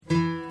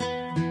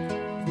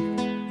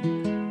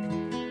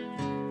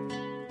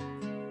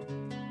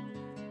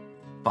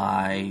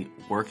by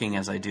working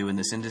as I do in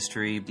this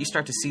industry, you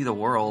start to see the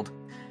world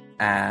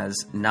as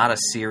not a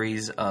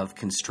series of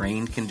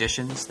constrained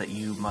conditions that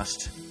you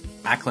must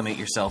acclimate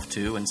yourself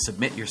to and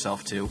submit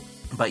yourself to,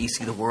 but you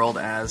see the world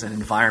as an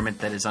environment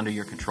that is under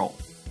your control.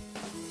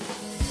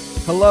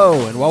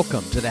 Hello and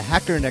welcome to the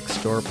Hacker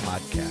Next Door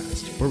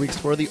podcast, where we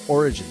explore the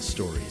origin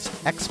stories,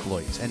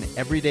 exploits, and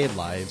everyday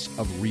lives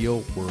of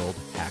real-world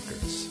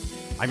hackers.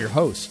 I'm your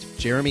host,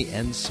 Jeremy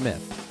N.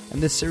 Smith,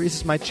 and this series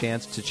is my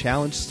chance to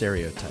challenge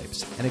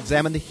stereotypes and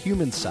examine the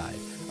human side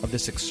of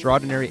this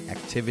extraordinary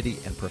activity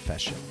and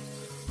profession,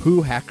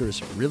 who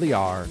hackers really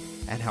are,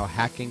 and how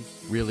hacking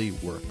really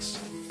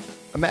works.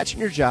 Imagine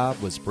your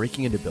job was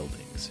breaking into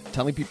buildings,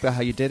 telling people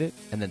how you did it,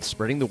 and then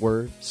spreading the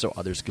word so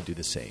others could do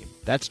the same.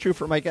 That's true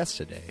for my guest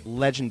today,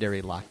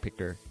 legendary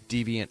lockpicker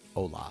Deviant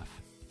Ollam.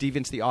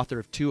 Deviant's the author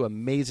of 2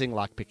 amazing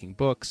lockpicking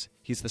books.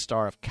 He's the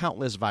star of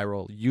countless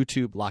viral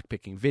YouTube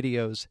lockpicking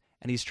videos,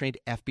 and he's trained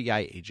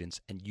FBI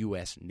agents and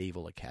U.S.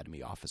 Naval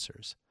Academy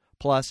officers.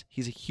 Plus,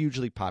 he's a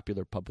hugely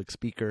popular public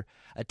speaker,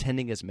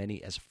 attending as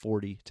many as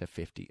 40 to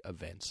 50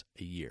 events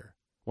a year.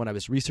 When I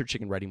was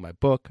researching and writing my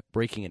book,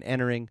 Breaking and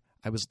Entering,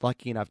 I was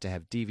lucky enough to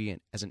have Deviant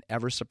as an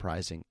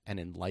ever-surprising and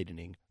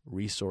enlightening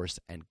resource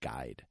and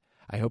guide.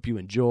 I hope you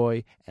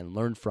enjoy and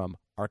learn from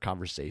our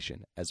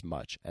conversation as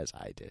much as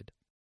I did.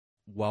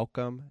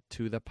 Welcome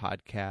to the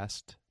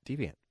podcast,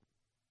 Deviant.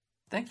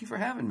 Thank you for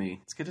having me.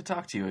 It's good to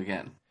talk to you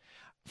again.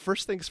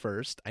 First things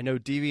first, I know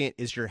Deviant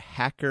is your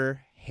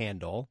hacker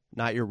handle,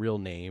 not your real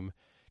name.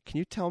 Can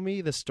you tell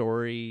me the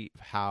story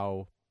of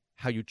how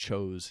you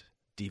chose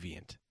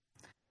Deviant?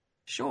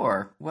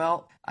 Sure.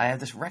 Well, I have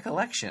this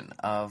recollection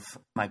of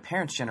my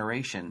parents'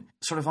 generation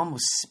sort of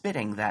almost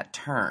spitting that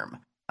term.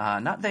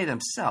 Not they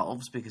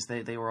themselves, because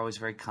they were always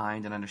very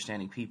kind and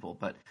understanding people,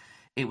 but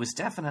it was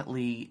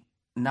definitely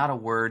not a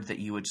word that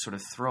you would sort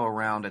of throw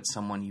around at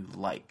someone you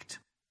liked.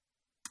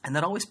 And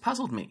that always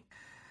puzzled me.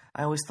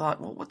 I always thought,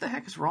 well, what the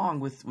heck is wrong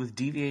with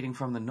deviating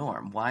from the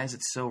norm? Why is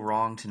it so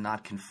wrong to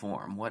not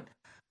conform?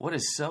 What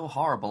is so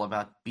horrible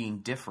about being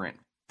different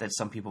that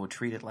some people would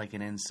treat it like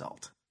an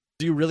insult?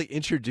 Do you really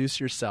introduce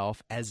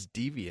yourself as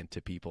Deviant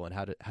to people, and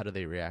how do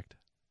they react?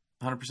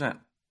 100%.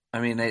 I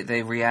mean,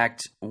 they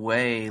react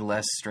way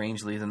less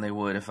strangely than they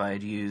would if I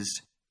had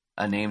used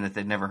a name that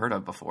they'd never heard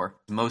of before.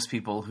 Most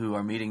people who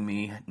are meeting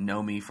me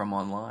know me from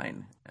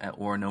online,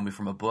 or know me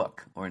from a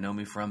book, or know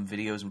me from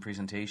videos and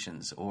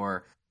presentations,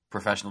 or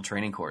professional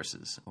training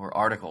courses, or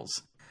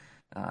articles.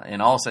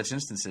 In all such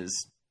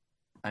instances,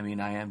 I mean,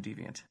 I am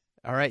Deviant.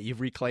 All right,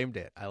 you've reclaimed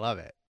it. I love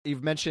it.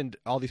 You've mentioned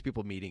all these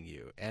people meeting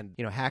you, and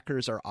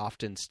hackers are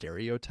often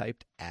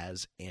stereotyped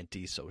as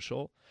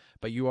antisocial,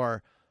 but you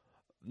are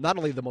not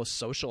only the most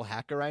social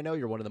hacker I know,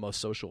 you're one of the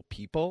most social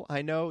people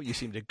I know. You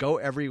seem to go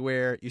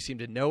everywhere. You seem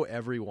to know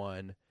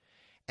everyone.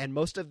 And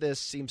most of this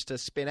seems to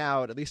spin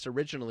out, at least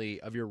originally,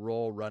 of your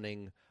role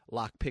running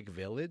Lockpick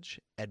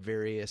Village at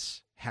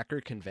various hacker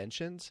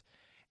conventions.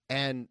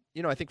 And,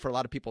 I think for a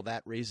lot of people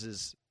that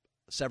raises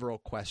several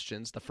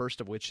questions, the first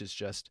of which is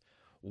just,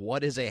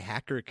 what is a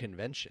hacker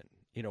convention?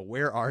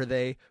 Where are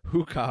they?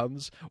 Who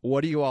comes?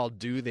 What do you all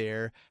do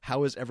there?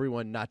 How is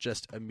everyone not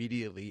just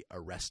immediately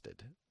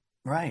arrested?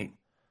 Right.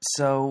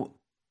 So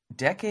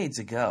decades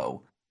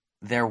ago,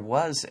 there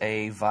was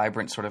a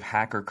vibrant sort of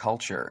hacker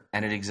culture,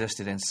 and it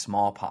existed in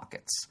small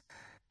pockets.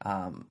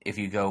 If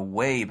you go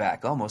way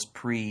back, almost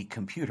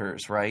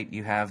pre-computers, right,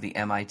 you have the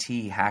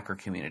MIT hacker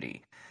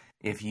community.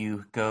 If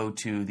you go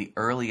to the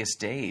earliest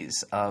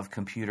days of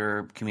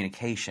computer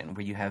communication,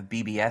 where you have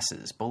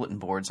BBSs, bulletin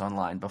boards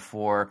online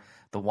before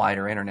the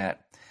wider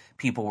internet,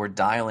 people were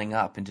dialing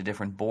up into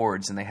different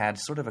boards, and they had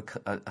sort of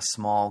a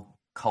small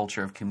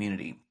culture of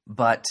community.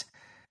 But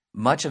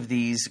much of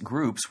these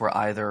groups were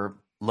either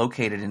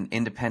located in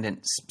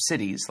independent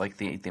cities, like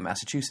the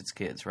Massachusetts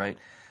kids, right?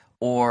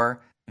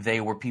 Or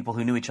they were people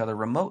who knew each other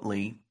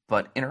remotely,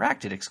 but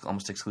interacted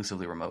almost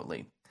exclusively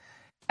remotely.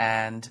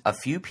 And a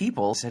few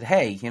people said,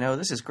 hey,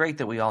 this is great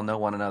that we all know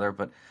one another,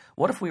 but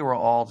what if we were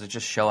all to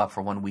just show up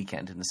for one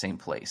weekend in the same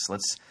place?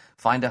 Let's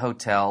find a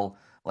hotel.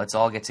 Let's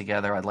all get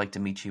together. I'd like to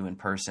meet you in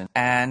person.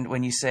 And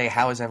when you say,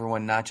 how is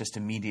everyone not just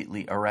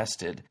immediately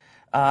arrested?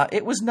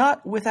 It was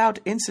not without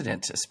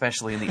incident,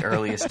 especially in the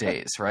earliest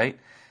days, right?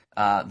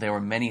 There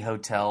were many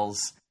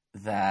hotels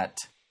that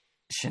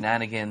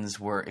shenanigans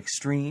were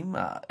extreme.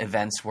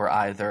 Events were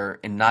either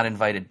not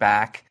invited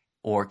back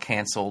or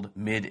canceled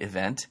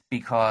mid-event,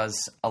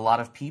 because a lot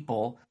of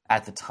people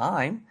at the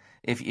time,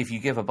 if you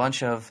give a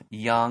bunch of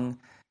young,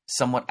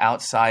 somewhat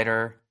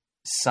outsider,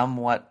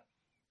 somewhat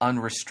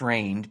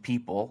unrestrained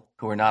people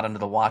who are not under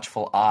the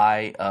watchful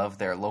eye of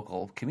their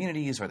local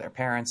communities or their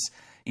parents,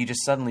 you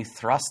just suddenly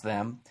thrust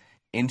them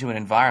into an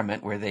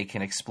environment where they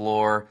can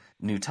explore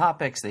new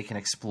topics, they can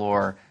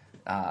explore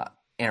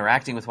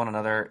interacting with one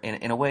another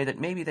in a way that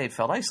maybe they'd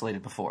felt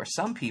isolated before.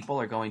 Some people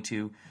are going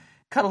to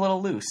cut a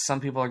little loose. Some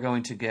people are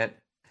going to get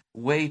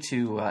way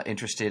too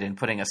interested in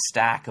putting a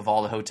stack of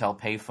all the hotel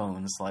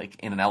payphones like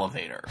in an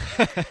elevator,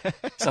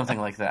 something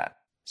like that.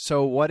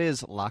 So what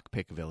is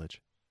Lockpick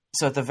Village?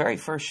 So at the very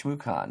first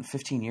ShmooCon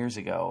 15 years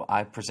ago,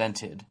 I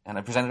presented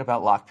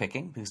about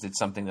lockpicking because it's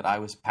something that I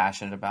was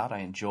passionate about, I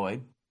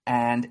enjoyed.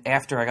 And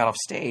after I got off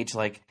stage,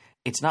 like,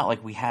 it's not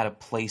like we had a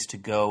place to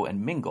go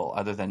and mingle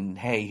other than,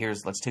 hey,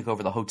 let's take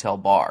over the hotel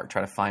bar,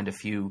 try to find a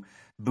few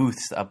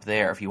booths up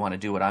there if you want to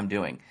do what I'm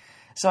doing.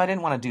 So I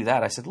didn't want to do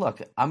that. I said,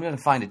 look, I'm going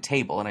to find a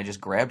table, and I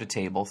just grabbed a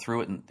table,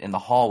 threw it in the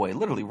hallway,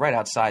 literally right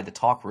outside the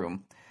talk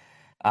room,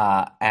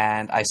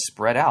 and I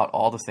spread out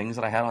all the things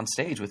that I had on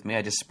stage with me.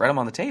 I just spread them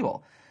on the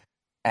table.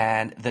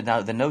 And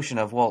the notion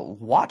of, well,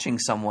 watching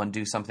someone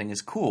do something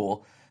is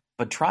cool,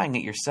 but trying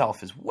it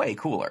yourself is way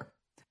cooler.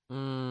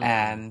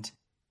 And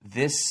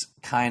this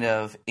kind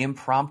of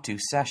impromptu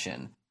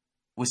session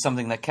was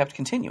something that kept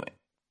continuing.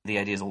 The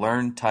idea is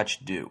learn,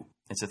 touch, do.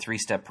 It's a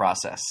 3-step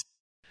process.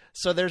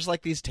 So there's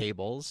like these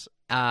tables.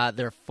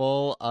 They're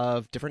full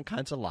of different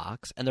kinds of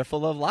locks, and they're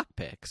full of lock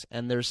picks.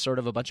 And there's sort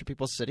of a bunch of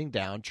people sitting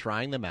down,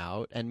 trying them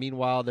out. And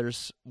meanwhile,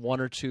 there's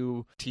 1 or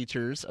 2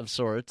 teachers of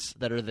sorts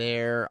that are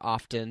there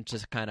often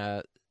to kind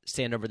of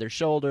stand over their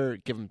shoulder,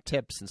 give them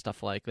tips and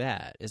stuff like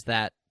that. Is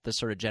that the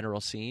sort of general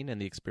scene and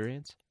the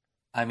experience?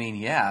 I mean,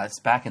 yeah, it's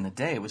back in the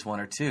day, it was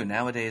 1 or 2.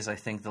 Nowadays, I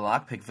think the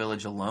Lockpick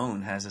Village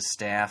alone has a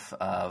staff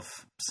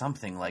of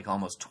something like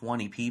almost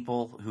 20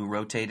 people who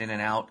rotate in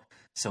and out.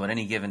 So at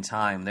any given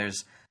time,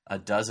 there's a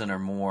dozen or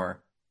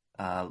more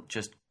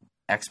just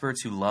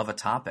experts who love a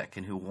topic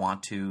and who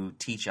want to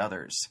teach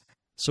others.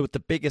 So at the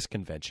biggest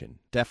convention,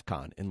 DEF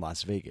CON in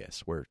Las Vegas,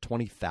 where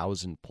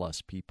 20,000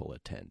 plus people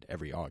attend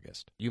every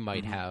August, you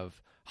might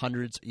have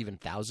hundreds, even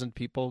 1,000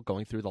 people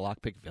going through the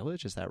Lockpick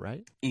Village. Is that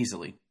right?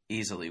 Easily.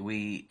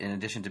 We, in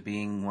addition to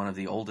being one of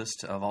the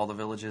oldest of all the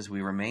villages,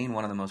 we remain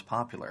one of the most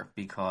popular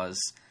because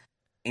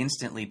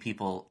instantly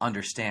people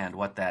understand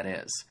what that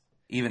is.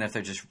 Even if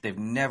they've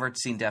never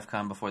seen DEF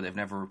CON before, they've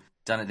never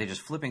done it, they're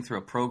just flipping through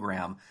a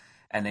program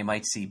and they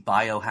might see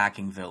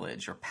Biohacking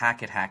Village or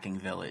Packet Hacking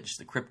Village,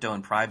 the Crypto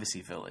and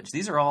Privacy Village.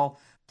 These are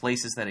all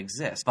places that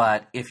exist.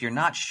 But if you're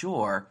not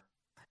sure,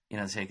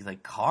 say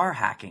like car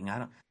hacking,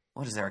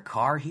 what is there, a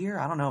car here?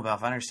 I don't know if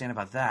I understand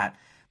about that.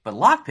 But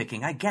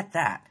lockpicking, I get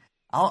that.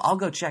 I'll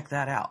go check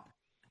that out.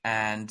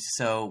 And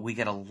so we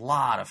get a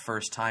lot of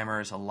first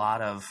timers, a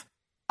lot of,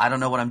 I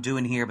don't know what I'm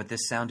doing here, but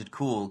this sounded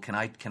cool. Can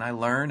I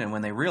learn? And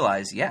when they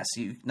realize, yes,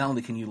 not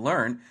only can you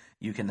learn,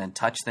 you can then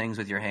touch things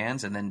with your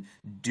hands and then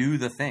do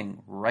the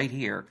thing right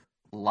here,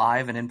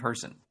 live and in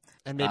person.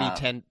 And maybe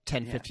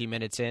 15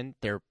 minutes in,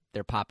 they're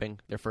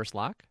popping their first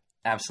lock?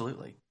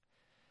 Absolutely.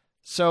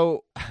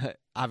 So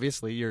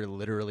obviously you're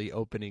literally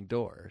opening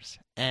doors.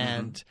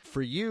 And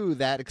for you,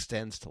 that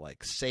extends to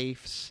like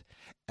safes,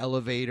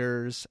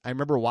 elevators. I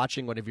remember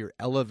watching one of your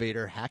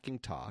elevator hacking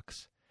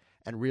talks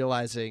and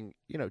realizing,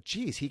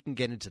 geez, he can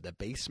get into the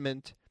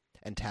basement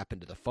and tap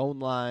into the phone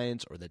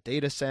lines or the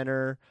data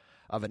center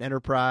of an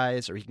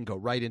enterprise, or he can go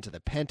right into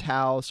the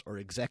penthouse or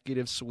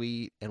executive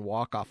suite and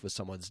walk off with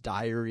someone's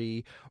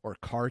diary or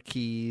car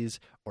keys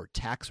or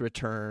tax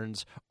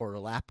returns or a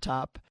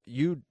laptop.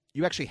 You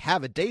actually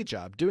have a day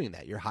job doing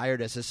that. You're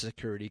hired as a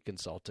security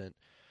consultant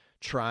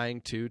trying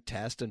to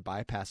test and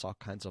bypass all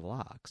kinds of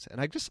locks.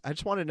 And I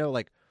just want to know,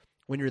 like,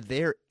 when you're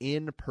there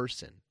in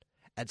person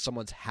at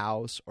someone's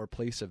house or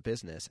place of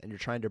business and you're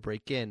trying to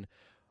break in,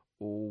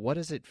 what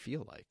does it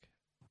feel like?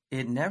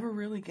 It never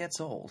really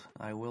gets old,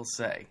 I will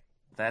say.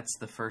 That's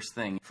the first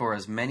thing. For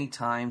as many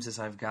times as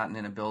I've gotten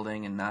in a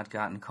building and not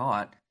gotten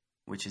caught,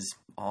 which is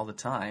all the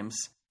times,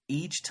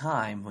 each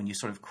time when you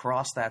sort of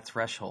cross that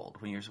threshold,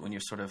 when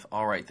you're sort of,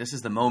 all right, this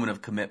is the moment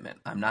of commitment.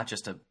 I'm not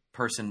just a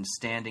person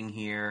standing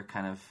here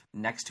kind of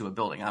next to a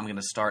building. I'm going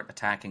to start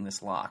attacking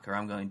this lock, or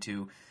I'm going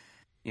to,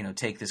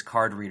 take this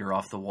card reader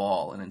off the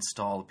wall and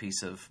install a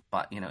piece of,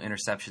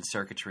 interception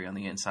circuitry on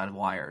the inside of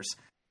wires.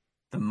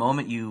 The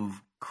moment you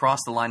cross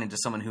the line into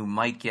someone who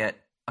might get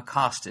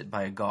accosted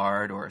by a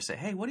guard or say,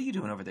 hey, what are you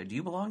doing over there? Do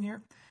you belong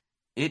here?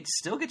 It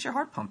still gets your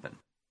heart pumping.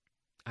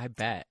 I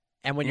bet.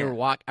 And when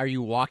are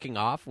you walking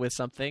off with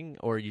something,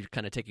 or are you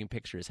kind of taking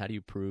pictures? How do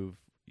you prove?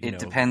 It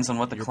depends on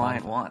what the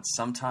client wants.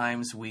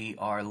 Sometimes we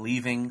are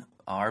leaving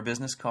our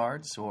business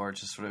cards, or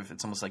just sort of,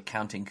 it's almost like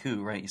counting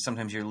coup, right?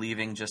 Sometimes you're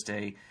leaving just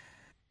an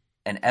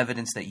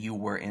evidence that you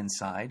were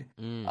inside.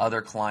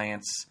 Other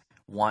clients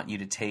want you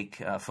to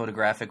take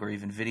photographic or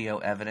even video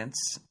evidence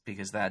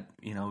because that,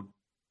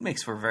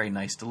 makes for very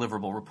nice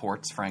deliverable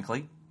reports,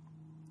 frankly.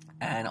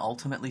 And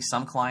ultimately,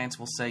 some clients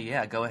will say,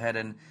 yeah, go ahead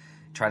and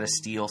try to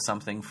steal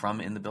something from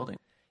in the building.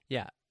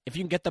 Yeah. If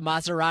you can get the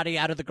Maserati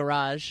out of the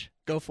garage,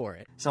 go for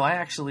it. So I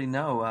actually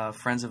know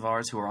friends of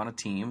ours who are on a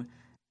team.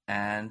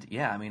 And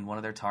yeah, one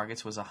of their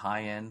targets was a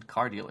high-end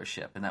car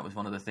dealership. And that was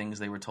one of the things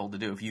they were told to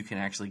do, if you can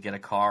actually get a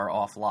car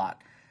off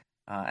lot.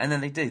 And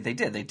then they did.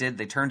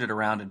 They turned it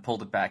around and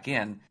pulled it back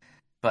in.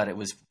 But it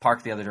was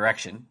parked the other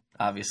direction,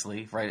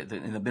 obviously, right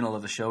in the middle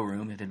of the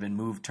showroom. It had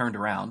been turned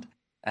around.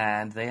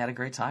 And they had a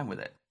great time with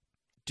it.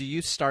 Do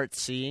you start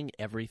seeing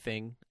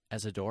everything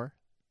as a door?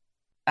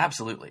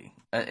 Absolutely.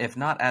 If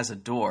not as a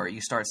door, you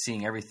start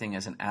seeing everything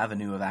as an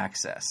avenue of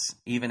access.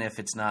 Even if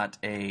it's not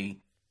a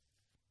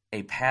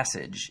a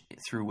passage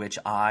through which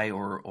I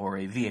or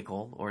a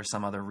vehicle or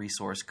some other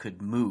resource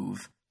could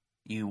move.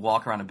 You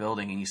walk around a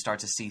building and you start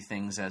to see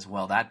things as,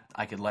 well, that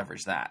I could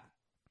leverage that.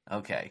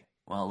 Okay,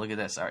 well, look at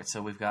this. All right,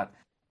 so we've got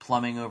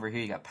plumbing over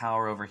here. You got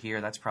power over here.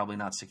 That's probably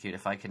not secured.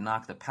 If I could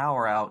knock the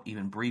power out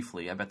even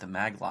briefly, I bet the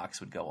mag locks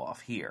would go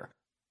off here.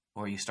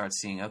 Or you start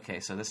seeing,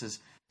 okay, so this is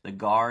the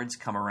guards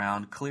come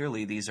around.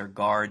 Clearly, these are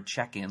guard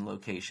check-in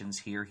locations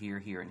here, here,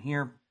 here, and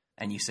here.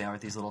 And you say, all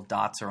right, these little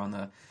dots are on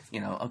the,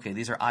 okay,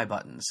 these are I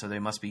buttons, so they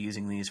must be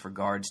using these for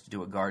guards to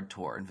do a guard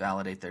tour and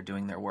validate they're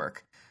doing their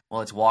work. Well,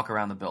 let's walk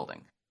around the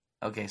building.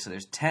 Okay, so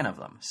there's 10 of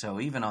them. So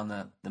even on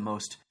the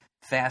most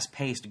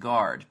fast-paced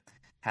guard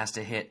has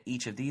to hit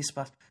each of these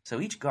spots. So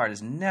each guard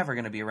is never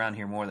going to be around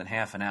here more than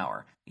half an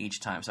hour each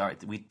time. So all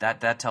right,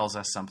 that tells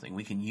us something.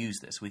 We can use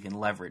this. We can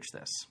leverage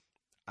this.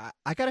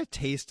 I got a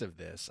taste of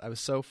this. I was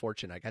so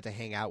fortunate. I got to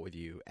hang out with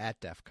you at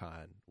DEF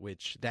CON,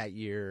 which that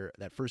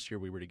first year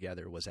we were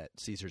together was at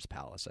Caesar's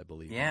Palace, I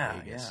believe, in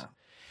Vegas. Yeah.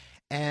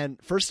 And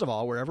first of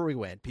all, wherever we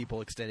went,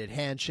 people extended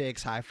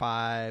handshakes, high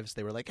fives.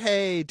 They were like,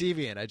 hey,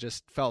 Deviant. I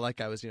just felt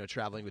like I was,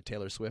 traveling with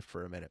Taylor Swift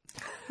for a minute.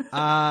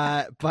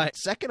 But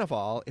second of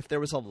all, if there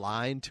was a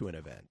line to an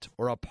event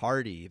or a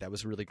party that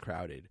was really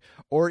crowded,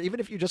 or even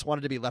if you just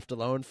wanted to be left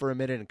alone for a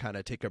minute and kind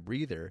of take a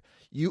breather,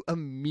 you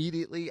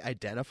immediately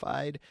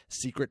identified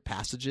secret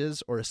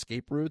passages or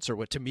escape routes, or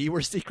what to me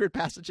were secret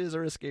passages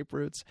or escape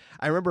routes.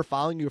 I remember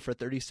following you for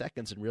 30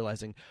 seconds and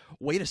realizing,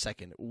 wait a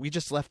second, we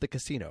just left the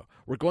casino.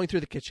 We're going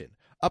through the kitchen,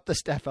 up the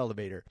step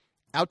elevator,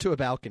 out to a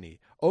balcony,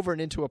 over and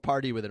into a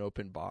party with an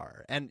open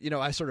bar. And,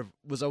 I sort of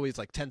was always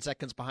like 10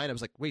 seconds behind. I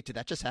was like, wait, did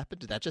that just happen?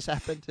 Did that just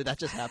happen? Did that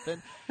just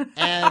happen?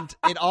 And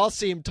it all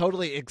seemed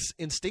totally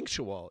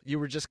instinctual. You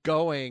were just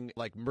going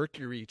like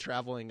Mercury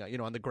traveling,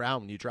 on the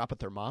ground when you drop a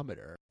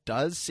thermometer.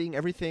 Does seeing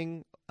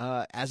everything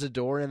as a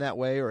door in that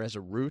way or as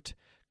a route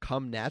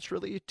come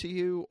naturally to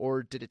you,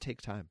 or did it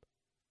take time?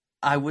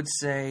 I would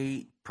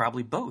say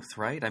probably both,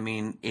 right? I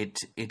mean, it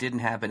didn't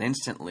happen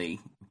instantly,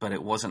 but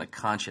it wasn't a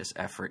conscious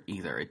effort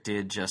either. It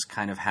did just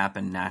kind of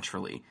happen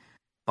naturally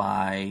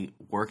by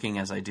working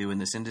as I do in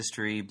this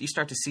industry. You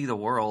start to see the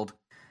world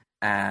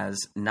as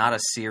not a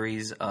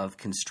series of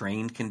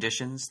constrained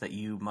conditions that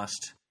you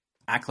must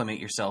acclimate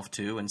yourself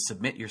to and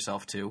submit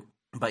yourself to,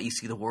 but you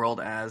see the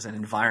world as an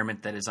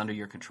environment that is under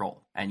your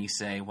control. And you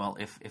say, well,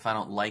 if I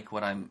don't like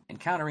what I'm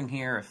encountering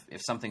here,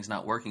 if something's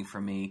not working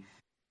for me,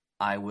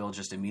 I will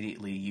just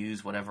immediately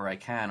use whatever I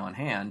can on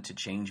hand to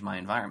change my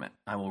environment.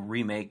 I will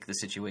remake the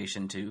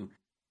situation to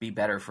be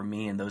better for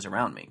me and those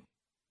around me.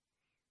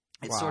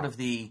 It's sort of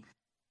the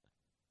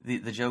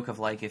joke of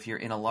like if you're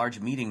in a large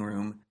meeting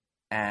room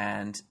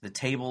and the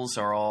tables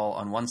are all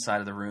on one side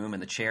of the room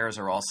and the chairs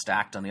are all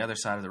stacked on the other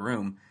side of the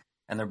room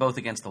and they're both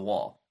against the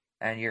wall.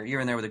 And you're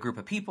in there with a group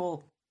of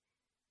people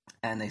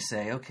and they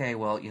say, okay,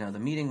 well, the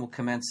meeting will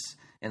commence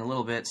in a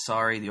little bit.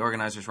 Sorry, the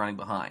organizer's running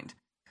behind.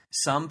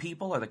 Some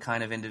people are the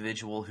kind of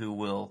individual who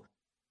will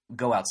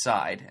go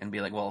outside and be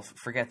like, well,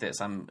 forget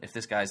this. If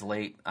this guy's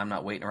late, I'm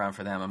not waiting around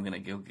for them. I'm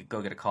going to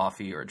go get a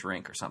coffee or a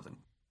drink or something.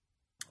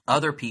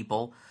 Other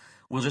people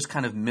will just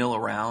kind of mill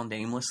around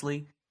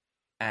aimlessly,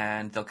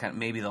 and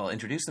maybe they'll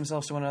introduce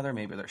themselves to one another.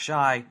 Maybe they're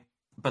shy,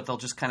 but they'll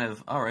just kind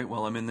of, all right,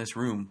 well, I'm in this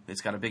room. It's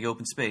got a big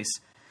open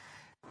space.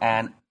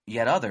 And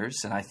yet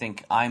others, and I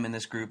think I'm in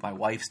this group, my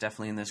wife's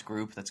definitely in this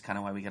group. That's kind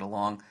of why we get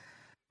along.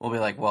 We'll be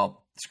like,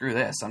 well, screw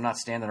this. I'm not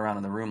standing around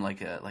in the room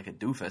like a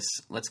doofus.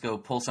 Let's go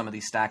pull some of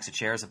these stacks of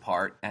chairs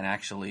apart and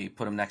actually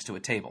put them next to a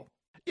table.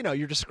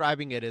 You're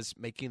describing it as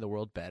making the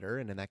world better,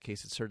 and in that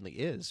case it certainly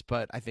is.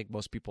 But I think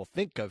most people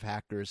think of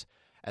hackers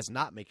as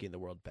not making the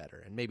world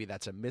better, and maybe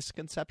that's a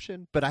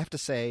misconception. But I have to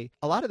say,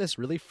 a lot of this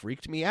really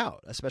freaked me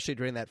out, especially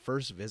during that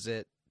first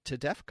visit to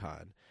DEF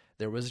CON.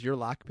 There was your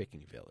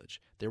lockpicking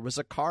village. There was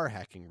a car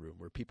hacking room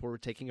where people were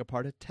taking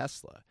apart a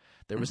Tesla.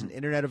 There was an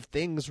Internet of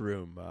Things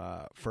room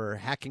for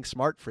hacking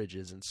smart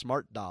fridges and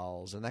smart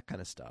dolls and that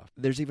kind of stuff.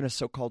 There's even a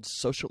so-called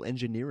social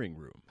engineering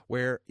room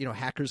where,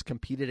 hackers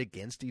competed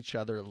against each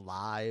other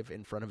live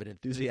in front of an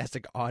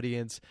enthusiastic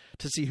audience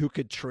to see who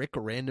could trick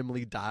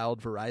randomly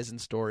dialed Verizon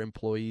store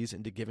employees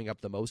into giving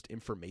up the most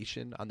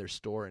information on their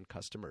store and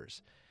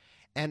customers.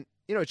 And,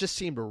 it just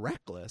seemed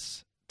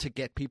reckless to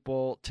get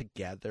people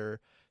together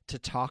to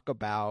talk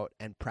about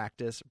and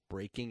practice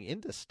breaking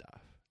into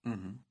stuff.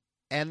 Mm-hmm.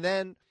 And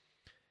then,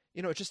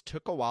 it just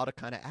took a while to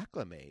kind of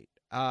acclimate.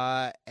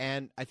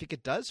 And I think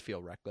it does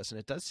feel reckless and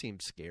it does seem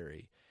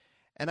scary.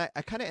 And I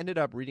kind of ended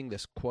up reading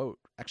this quote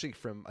actually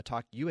from a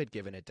talk you had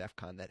given at DEF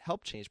CON that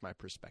helped change my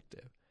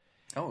perspective.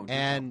 Oh,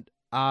 and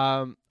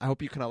I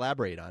hope you can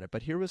elaborate on it.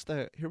 But here was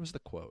the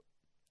quote.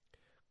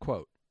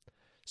 Quote,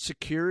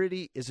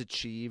 "Security is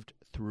achieved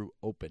through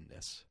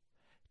openness.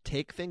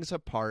 Take things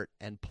apart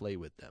and play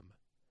with them.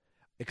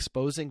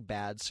 Exposing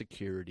bad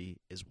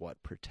security is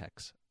what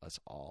protects us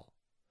all."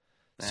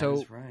 That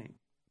is right.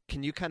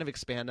 Can you kind of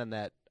expand on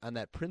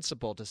that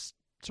principle to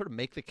sort of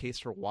make the case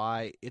for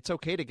why it's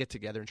okay to get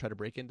together and try to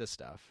break into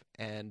stuff,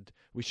 and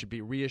we should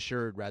be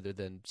reassured rather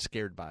than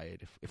scared by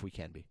it if we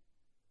can be?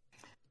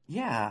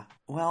 Yeah,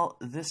 well,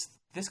 this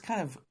kind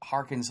of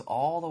harkens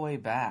all the way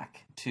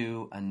back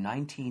to a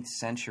 19th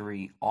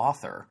century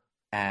author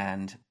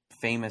and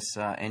famous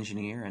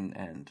engineer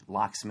and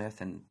locksmith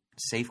and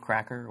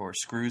safecracker, or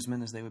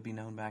screwsman as they would be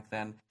known back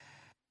then,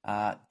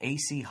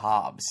 A.C.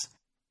 Hobbs.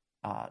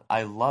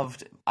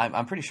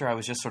 I'm pretty sure I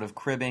was just sort of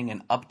cribbing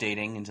and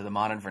updating into the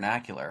modern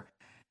vernacular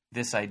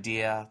this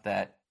idea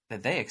that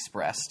they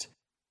expressed.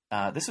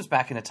 This was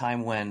back in a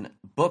time when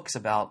books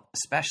about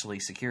especially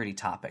security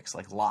topics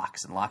like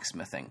locks and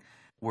locksmithing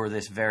were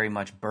this very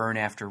much burn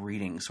after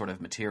reading sort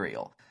of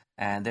material.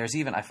 And there's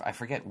even, I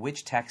forget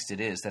which text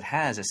it is, that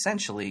has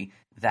essentially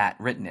that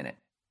written in it,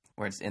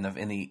 where it's in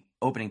the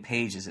opening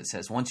pages it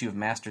says, once you have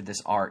mastered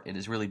this art, it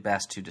is really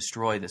best to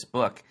destroy this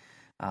book,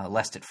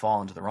 lest it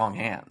fall into the wrong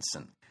hands.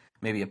 And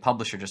maybe a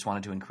publisher just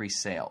wanted to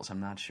increase sales. I'm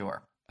not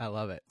sure. I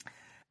love it.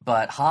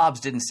 But Hobbes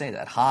didn't say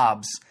that.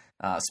 Hobbes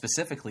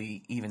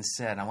specifically even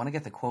said, I want to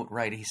get the quote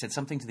right, he said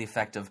something to the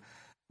effect of,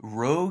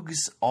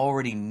 rogues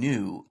already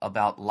knew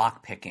about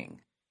lockpicking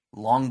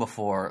long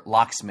before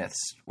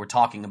locksmiths were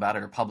talking about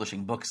it or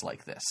publishing books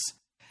like this.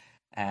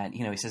 And,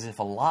 he says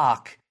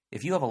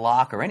if you have a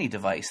lock or any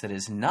device that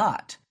is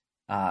not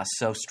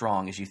so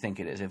strong as you think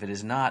it is, if it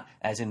is not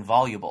as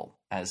inviolable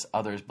as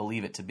others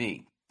believe it to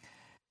be,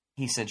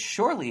 he said,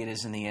 surely it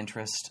is in the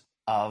interest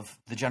of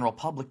the general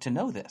public to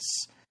know this.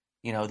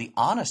 The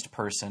honest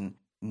person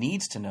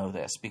needs to know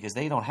this because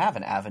they don't have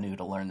an avenue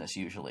to learn this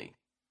usually.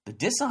 The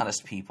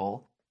dishonest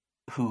people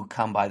who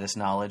come by this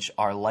knowledge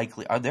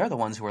they're the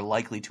ones who are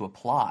likely to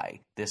apply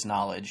this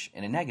knowledge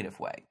in a negative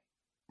way.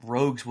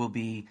 Rogues will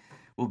be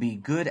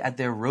good at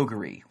their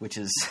roguery, which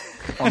is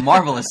a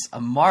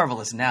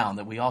marvelous noun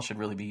that we all should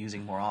really be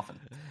using more often.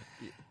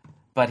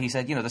 But he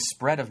said, the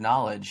spread of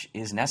knowledge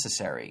is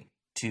necessary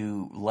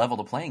to level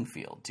the playing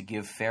field, to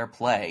give fair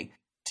play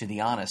to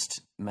the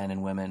honest men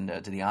and women,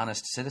 to the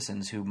honest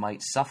citizens who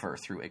might suffer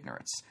through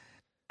ignorance.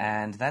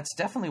 And that's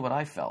definitely what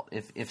I felt.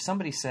 If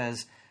somebody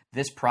says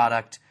this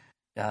product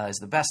is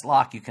the best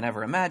lock you can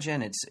ever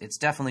imagine, it's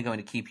definitely going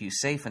to keep you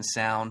safe and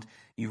sound,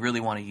 you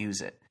really want to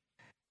use it.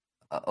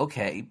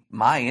 Okay,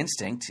 my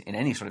instinct in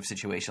any sort of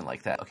situation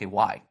like that, okay,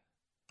 why?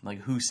 Like,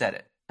 who said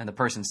it? And the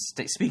person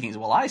speaking is,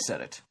 well, I said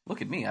it.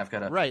 Look at me. I've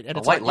got a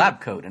white lab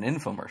coat, an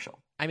infomercial.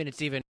 I mean,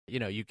 it's even,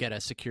 you get a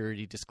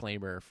security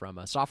disclaimer from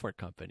a software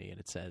company, and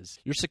it says,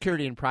 your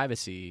security and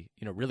privacy,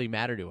 really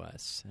matter to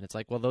us. And it's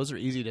like, well, those are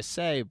easy to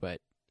say, but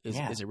is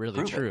it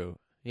really true?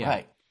 Yeah.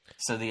 Right.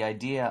 So the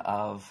idea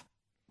of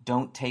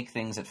don't take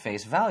things at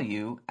face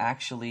value,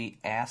 actually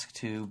ask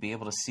to be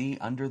able to see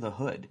under the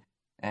hood.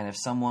 And if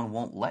someone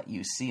won't let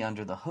you see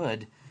under the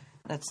hood,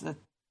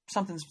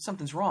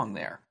 something's wrong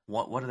there.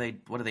 What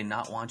do they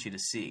not want you to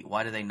see?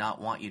 Why do they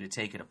not want you to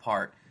take it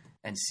apart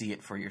and see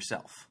it for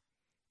yourself?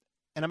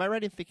 And am I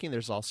right in thinking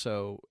there's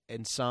also,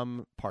 in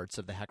some parts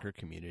of the hacker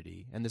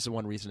community, and this is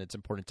one reason it's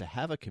important to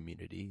have a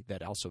community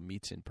that also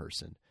meets in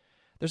person,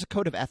 there's a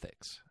code of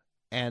ethics.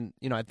 And,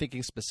 I'm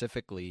thinking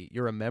specifically,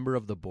 you're a member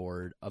of the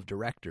board of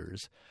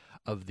directors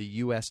of the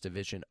U.S.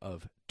 division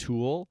of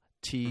TOOL,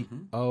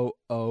 TOOL,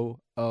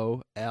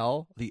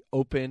 the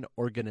Open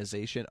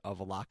Organization of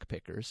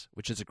Lockpickers,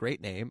 which is a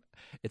great name.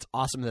 It's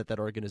awesome that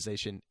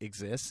organization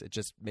exists. It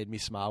just made me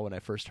smile when I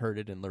first heard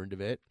it and learned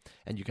of it.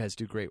 And you guys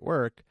do great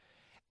work.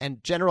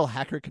 And general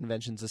hacker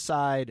conventions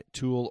aside,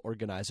 TOOL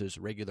organizes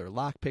regular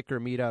lockpicker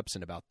meetups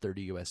in about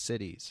 30 U.S.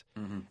 cities.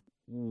 Mm-hmm.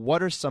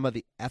 What are some of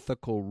the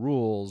ethical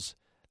rules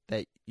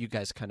that you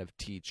guys kind of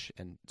teach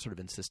and sort of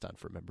insist on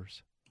for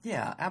members?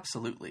 Yeah,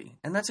 absolutely.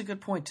 And that's a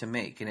good point to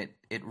make. And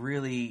it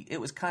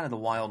was kind of the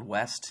Wild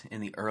West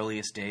in the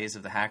earliest days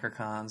of the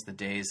HackerCons, the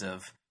days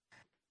of,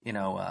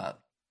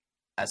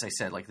 as I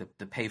said, like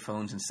the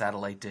payphones and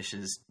satellite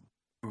dishes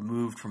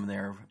removed from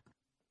their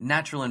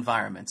natural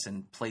environments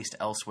and placed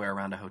elsewhere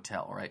around a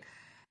hotel, right?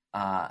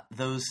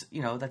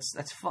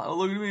 That's fun. Oh,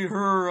 look at me,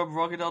 I'm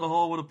walking down the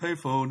hall with a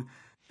payphone.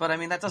 But I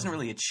mean, that doesn't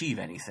really achieve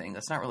anything.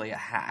 That's not really a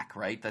hack,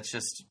 right? That's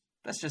just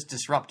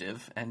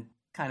disruptive and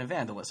kind of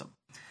vandalism.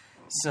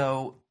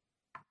 So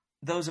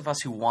those of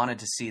us who wanted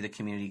to see the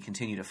community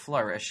continue to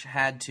flourish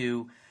had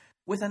to,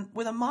 with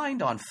a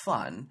mind on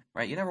fun,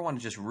 right? You never want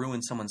to just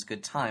ruin someone's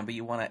good time, but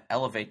you want to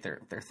elevate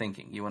their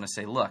thinking. You want to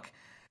say, look,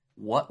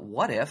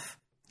 what if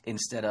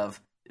instead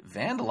of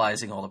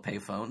vandalizing all the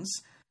payphones,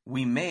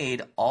 we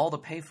made all the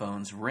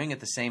payphones ring at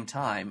the same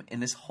time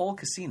in this whole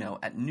casino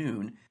at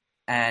noon,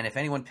 and if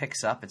anyone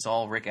picks up, it's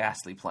all Rick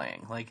Astley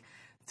playing. Like,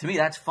 to me,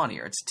 that's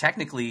funnier. It's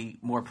technically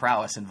more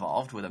prowess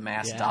involved with a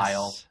mass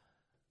dial.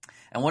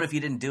 And what if you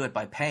didn't do it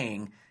by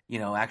paying,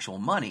 actual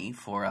money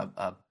for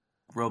a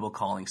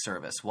robocalling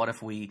service? What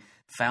if we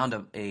found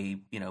a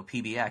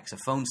PBX, a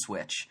phone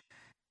switch,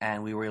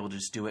 and we were able to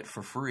just do it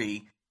for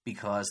free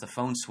because the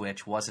phone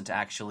switch wasn't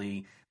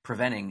actually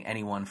preventing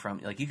anyone from,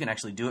 you can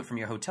actually do it from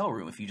your hotel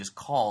room if you just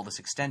call this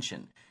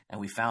extension.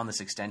 And we found this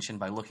extension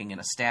by looking in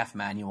a staff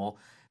manual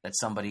that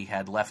somebody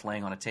had left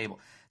laying on a table.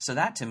 So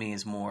that to me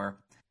is more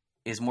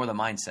the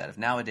mindset of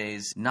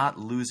nowadays not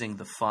losing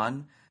the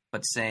fun,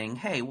 but saying,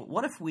 hey,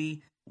 what if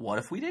we what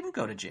if we didn't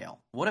go to jail?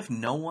 What if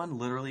no one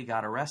literally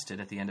got arrested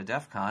at the end of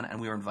DEF CON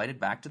and we were invited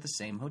back to the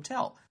same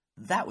hotel?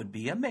 That would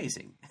be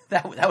amazing.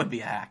 That would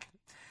be a hack.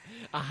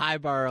 A high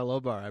bar or a low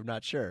bar, I'm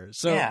not sure.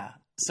 So yeah.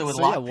 So with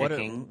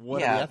lockpicking,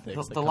 what are the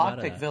ethics the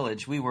Lockpick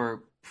Village, we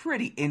were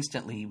pretty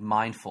instantly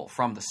mindful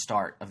from the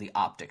start of the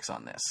optics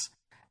on this.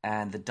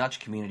 And the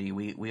Dutch community,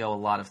 we owe a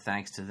lot of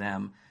thanks to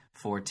them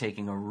for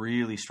taking a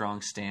really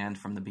strong stand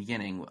from the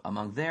beginning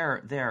among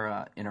their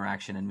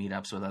interaction and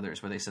meetups with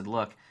others, where they said,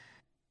 look,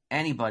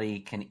 anybody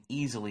can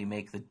easily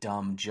make the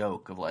dumb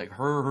joke of like,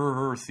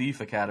 her,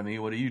 Thief Academy,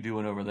 what are you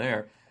doing over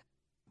there?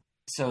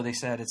 So they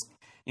said,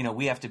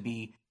 we have to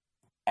be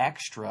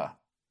extra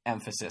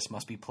emphasis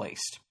must be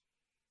placed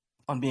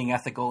on being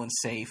ethical and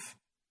safe,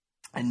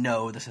 and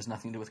no, this has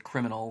nothing to do with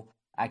criminal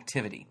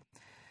activity.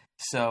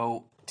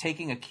 So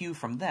taking a cue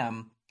from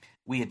them,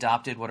 we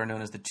adopted what are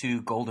known as the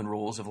 2 golden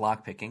rules of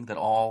lockpicking that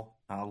all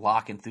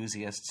lock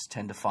enthusiasts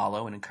tend to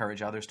follow and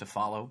encourage others to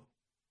follow,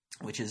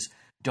 which is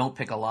don't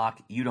pick a lock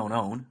you don't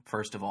own,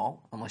 first of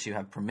all, unless you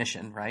have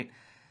permission, right?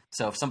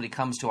 So if somebody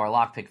comes to our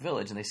lockpick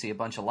village and they see a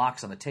bunch of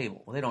locks on the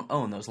table, well, they don't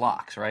own those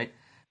locks, right?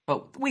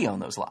 But we own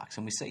those locks,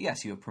 and we say,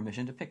 yes, you have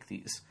permission to pick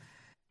these.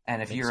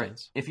 And if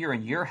you're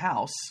in your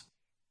house,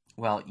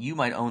 well, you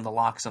might own the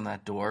locks on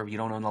that door. You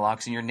don't own the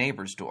locks in your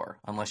neighbor's door,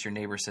 unless your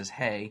neighbor says,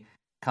 hey,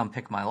 come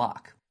pick my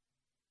lock.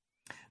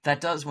 That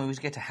does, when we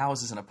get to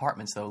houses and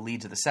apartments, though,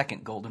 lead to the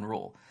second golden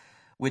rule,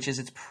 which is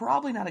it's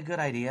probably not a good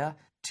idea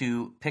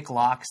to pick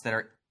locks that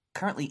are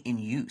currently in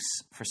use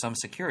for some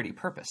security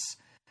purpose.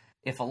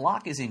 If a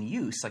lock is in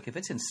use, like if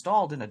it's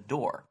installed in a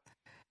door,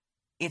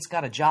 it's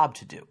got a job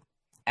to do.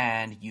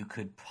 And you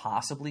could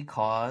possibly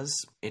cause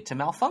it to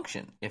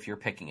malfunction if you're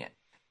picking it.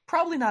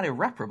 Probably not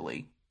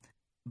irreparably,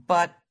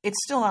 but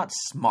it's still not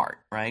smart,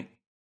 right?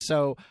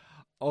 So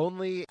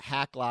only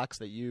hack locks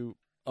that you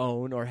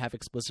own or have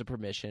explicit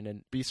permission,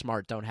 and be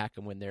smart, don't hack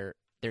them when they're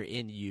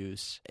in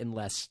use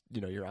unless,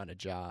 you're on a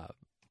job.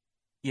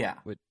 Yeah.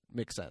 Would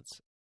make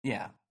sense.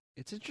 Yeah.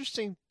 It's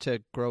interesting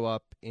to grow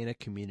up in a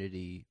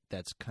community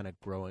that's kind of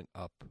growing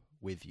up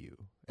with you.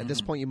 At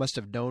this point, you must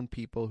have known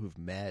people who've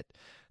met,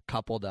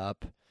 coupled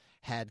up,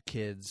 had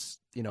kids,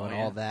 and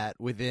all that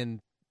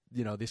within,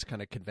 this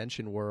kind of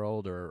convention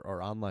world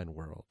or online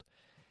world.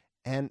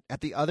 And at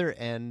the other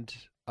end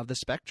of the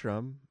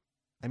spectrum,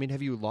 I mean,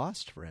 have you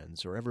lost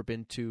friends or ever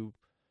been to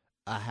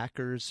a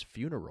hacker's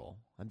funeral?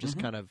 I'm just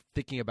kind of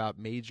thinking about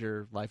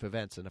major life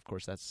events, and of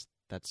course,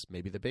 that's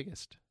maybe the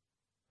biggest.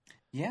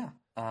 Yeah,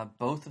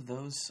 both of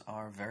those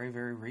are very,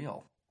 very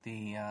real.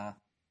 The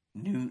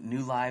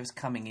new lives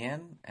coming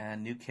in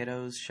and new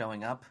kiddos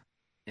showing up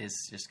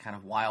is just kind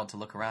of wild to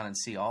look around and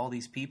see all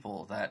these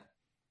people that,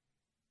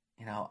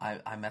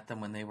 I met them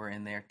when they were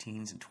in their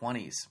teens and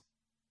 20s,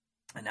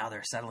 and now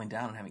they're settling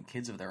down and having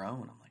kids of their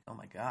own. I'm like, oh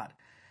my God.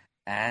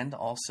 And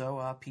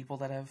also people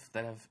that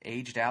have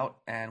aged out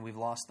and we've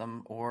lost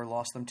them or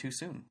lost them too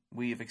soon.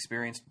 We have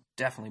experienced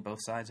definitely both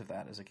sides of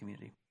that as a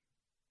community.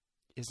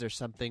 Is there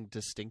something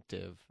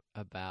distinctive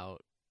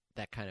about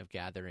that kind of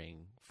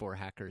gathering for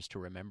hackers to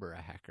remember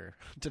a hacker?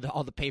 Did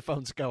all the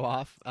payphones go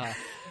off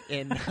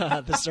in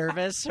the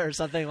service or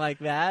something like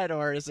that?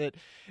 Or is it?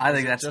 I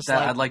think that's just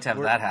that. I'd like to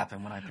have that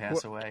happen when I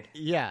pass away.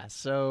 Yeah.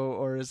 So,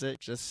 or is it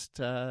just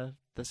the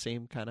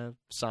same kind of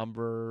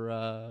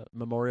somber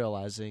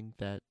memorializing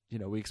that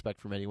we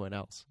expect from anyone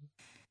else?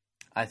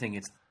 I think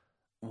it's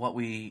what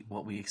we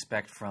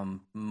expect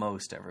from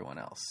most everyone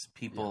else.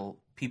 People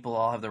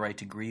all have the right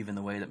to grieve in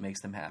the way that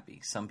makes them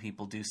happy. Some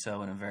people do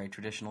so in a very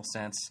traditional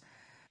sense.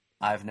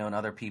 I've known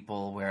other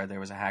people where there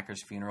was a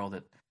hacker's funeral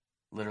that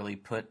literally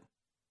put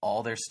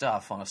all their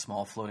stuff on a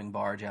small floating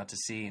barge out to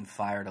sea and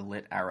fired a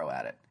lit arrow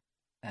at it.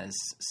 As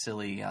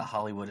silly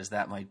Hollywood as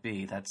that might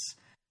be, that's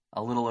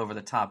a little over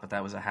the top, but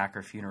that was a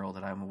hacker funeral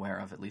that I'm aware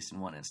of, at least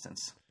in one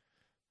instance.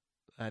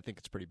 I think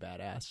it's pretty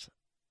badass.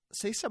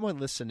 Say someone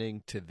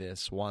listening to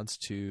this wants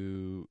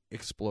to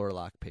explore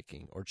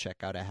lockpicking or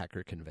check out a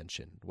hacker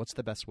convention. What's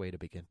the best way to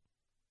begin?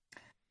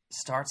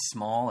 Start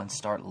small and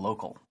start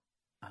local.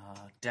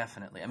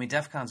 Definitely. I mean,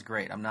 DEF CON's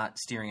great. I'm not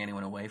steering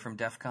anyone away from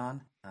DEF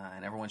CON,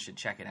 and everyone should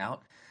check it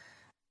out.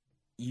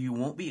 You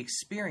won't be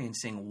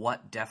experiencing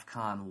what DEF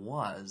CON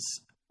was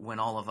when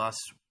all of us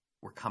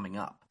were coming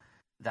up.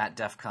 That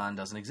DEF CON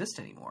doesn't exist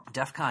anymore.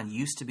 DEF CON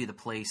used to be the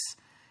place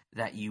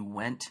that you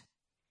went,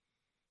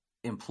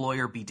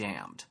 employer be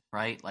damned,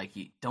 right? Like,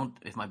 you don't.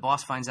 If my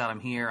boss finds out I'm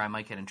here, I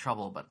might get in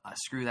trouble, but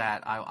screw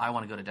that. I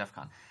want to go to DEF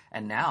CON.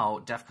 And now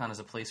DEF CON is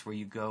a place where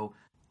you go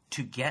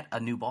to get a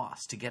new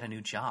boss, to get a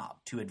new job,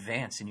 to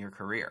advance in your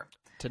career.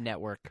 To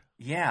network.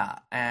 Yeah,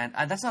 and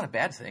that's not a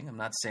bad thing. I'm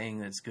not saying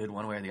that it's good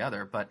one way or the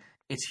other, but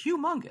it's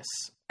humongous.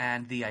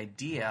 And the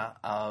idea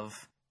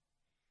of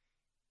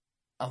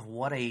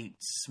what a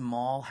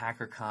small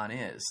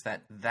HackerCon is,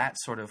 that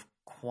sort of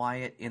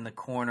quiet in the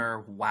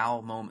corner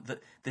wow moment,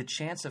 the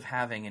chance of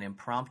having an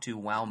impromptu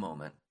wow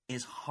moment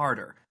is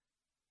harder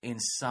in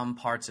some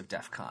parts of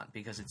DEF CON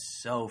because it's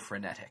so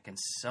frenetic and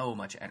so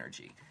much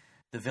energy.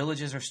 The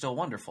villages are still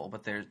wonderful,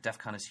 but DEF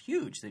CON is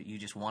huge that you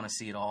just want to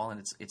see it all,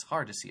 and it's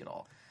hard to see it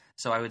all.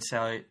 So I would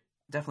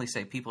definitely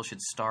say people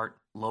should start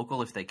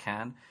local if they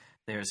can.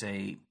 There's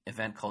a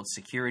event called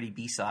Security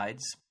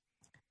B-Sides,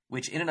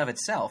 which in and of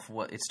itself,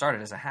 it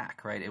started as a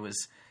hack, right? It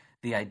was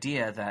the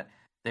idea that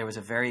there was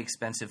a very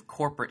expensive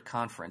corporate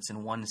conference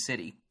in one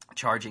city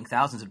charging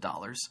thousands of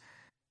dollars,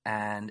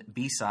 and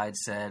B-Side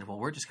said, well,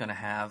 we're just going to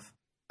have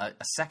a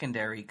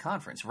secondary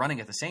conference running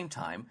at the same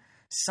time,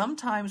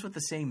 sometimes with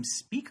the same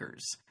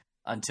speakers,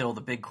 until the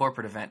big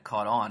corporate event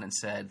caught on and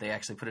said they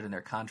actually put it in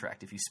their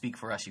contract. If you speak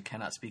for us, you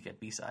cannot speak at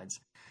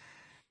B-Sides.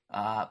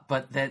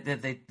 But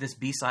this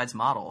B-Sides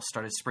model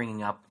started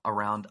springing up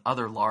around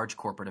other large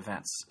corporate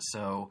events.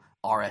 So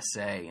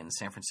RSA in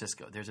San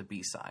Francisco, there's a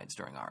B-Sides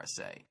during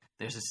RSA.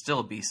 There's still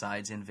a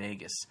B-Sides in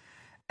Vegas.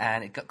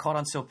 And it got caught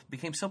on,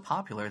 became so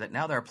popular that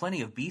now there are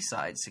plenty of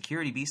B-Sides,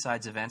 security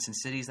B-Sides events in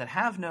cities that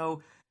have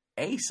no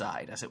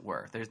A-side, as it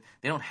were. They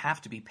don't have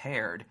to be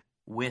paired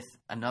with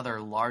another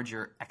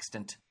larger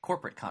extant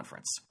corporate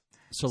conference.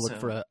 So look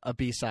for a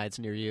B-Sides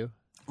near you?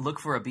 Look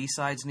for a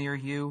B-Sides near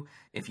you.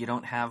 If you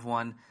don't have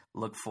one,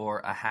 look for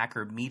a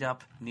hacker meetup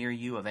near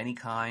you of any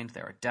kind.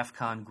 There are DEF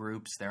CON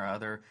groups. There are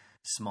other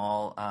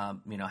small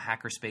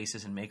hacker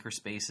spaces and maker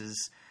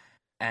spaces.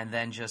 And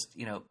then just,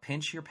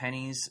 pinch your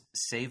pennies,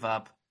 save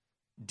up,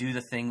 do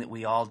the thing that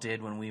we all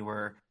did when we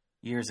were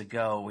years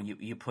ago, when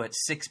you put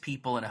 6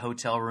 people in a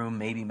hotel room,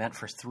 maybe meant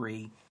for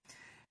 3,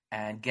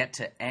 and get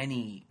to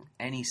any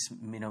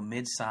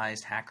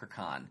mid-sized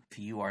HackerCon. If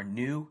you are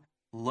new,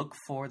 look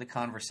for the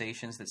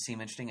conversations that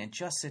seem interesting and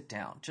just sit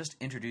down. Just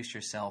introduce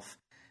yourself.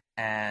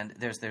 And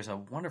there's a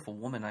wonderful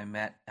woman I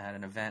met at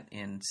an event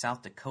in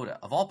South Dakota.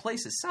 Of all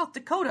places, South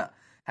Dakota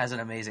has an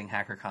amazing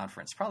hacker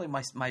conference. Probably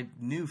my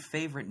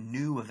favorite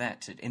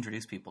event to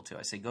introduce people to.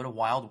 I say go to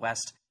Wild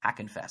West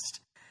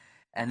Hackenfest.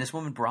 And this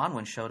woman,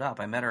 Bronwyn, showed up.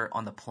 I met her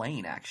on the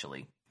plane,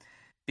 actually,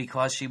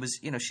 because she was,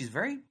 she's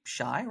very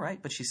shy,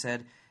 right? But she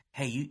said,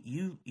 hey,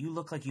 you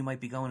look like you might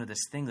be going to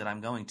this thing that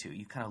I'm going to.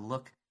 You kind of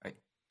look, right,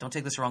 don't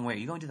take this the wrong way. Are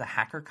you going to the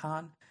HackerCon?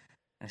 And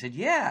I said,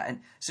 yeah.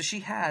 And so she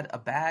had a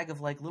bag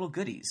of like little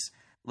goodies,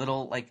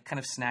 little like kind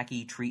of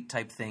snacky treat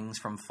type things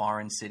from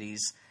foreign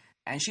cities.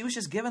 And she was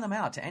just giving them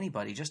out to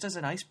anybody just as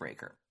an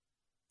icebreaker.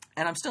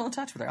 And I'm still in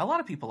touch with her. A lot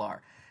of people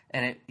are.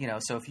 And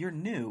so if you're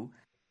new,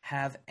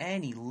 have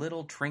any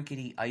little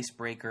trinkety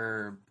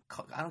icebreaker.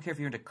 I don't care if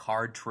you're into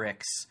card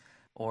tricks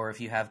or if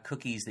you have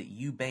cookies that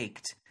you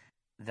baked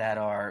that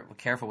are –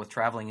 careful with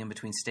traveling in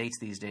between states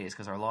these days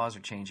because our laws are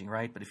changing,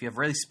 right? But if you have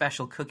really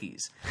special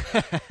cookies,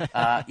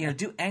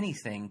 do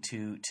anything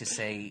to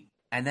say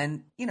 – and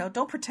then,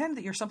 don't pretend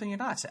that you're something you're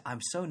not. Say,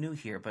 I'm so new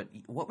here, but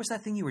what was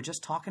that thing you were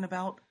just talking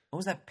about? What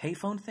was that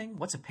payphone thing?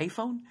 What's a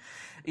payphone?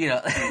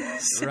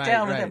 Sit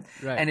down with them.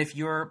 Right. And if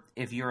you're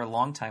a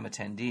longtime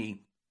attendee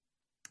 –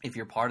 if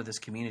you're part of this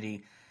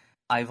community,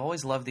 I've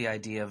always loved the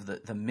idea of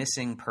the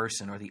missing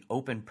person or the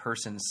open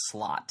person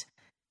slot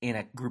in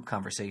a group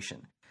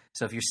conversation.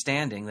 So if you're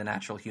standing, the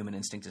natural human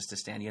instinct is to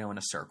stand, in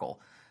a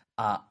circle.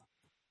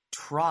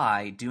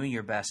 Try doing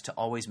your best to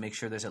always make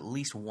sure there's at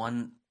least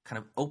one kind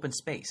of open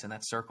space in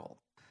that circle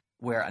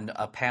where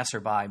a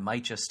passerby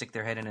might just stick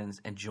their head in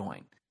and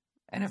join.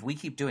 And if we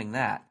keep doing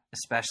that,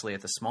 especially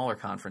at the smaller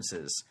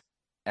conferences,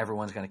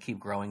 everyone's going to keep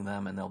growing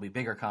them and there'll be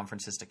bigger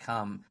conferences to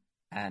come.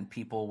 And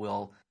people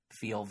will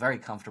feel very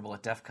comfortable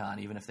at DEF CON,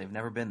 even if they've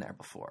never been there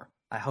before.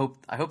 I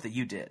hope that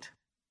you did.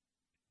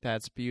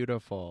 That's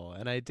beautiful.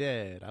 And I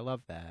did. I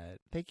love that.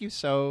 Thank you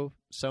so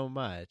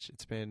much.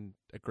 It's been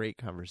a great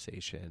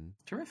conversation.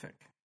 Terrific.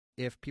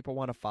 If people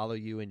want to follow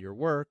you in your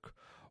work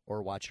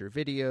or watch your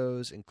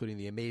videos, including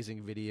the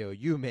amazing video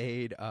you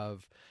made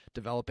of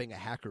developing a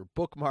hacker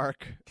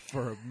bookmark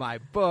for my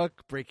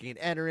book, Breaking and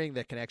Entering,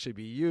 that can actually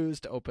be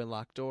used to open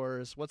locked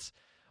doors, what's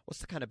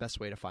the kind of best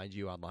way to find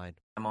you online?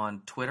 I'm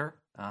on Twitter,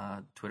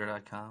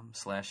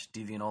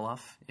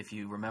 twitter.com/DeviantOlaf. If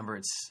you remember,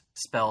 it's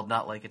spelled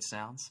not like it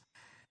sounds.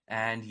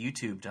 And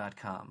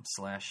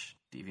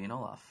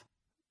youtube.com/DeviantOlaf.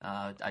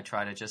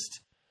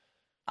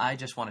 I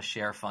just want to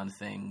share fun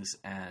things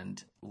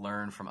and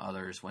learn from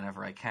others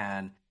whenever I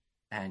can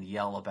and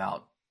yell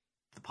about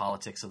the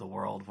politics of the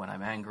world when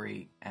I'm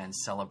angry and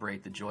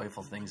celebrate the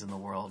joyful things in the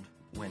world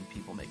when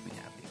people make me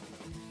happy.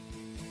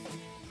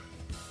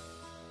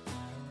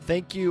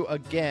 Thank you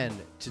again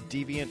to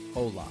Deviant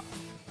Ollam.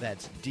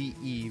 That's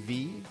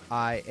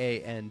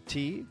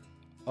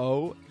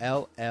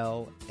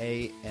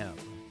DeviantOllam.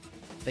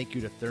 Thank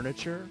you to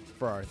Furniture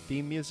for our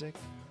theme music,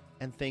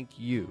 and thank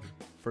you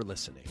for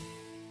listening.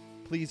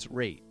 Please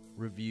rate,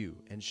 review,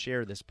 and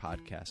share this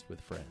podcast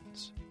with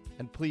friends.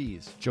 And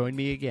please join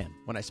me again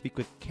when I speak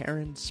with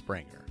Karen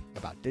Springer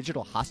about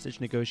digital hostage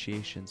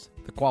negotiations,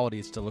 the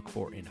qualities to look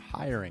for in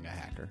hiring a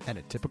hacker, and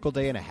a typical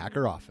day in a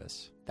hacker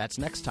office. That's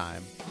next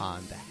time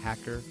on The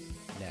Hacker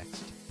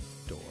Next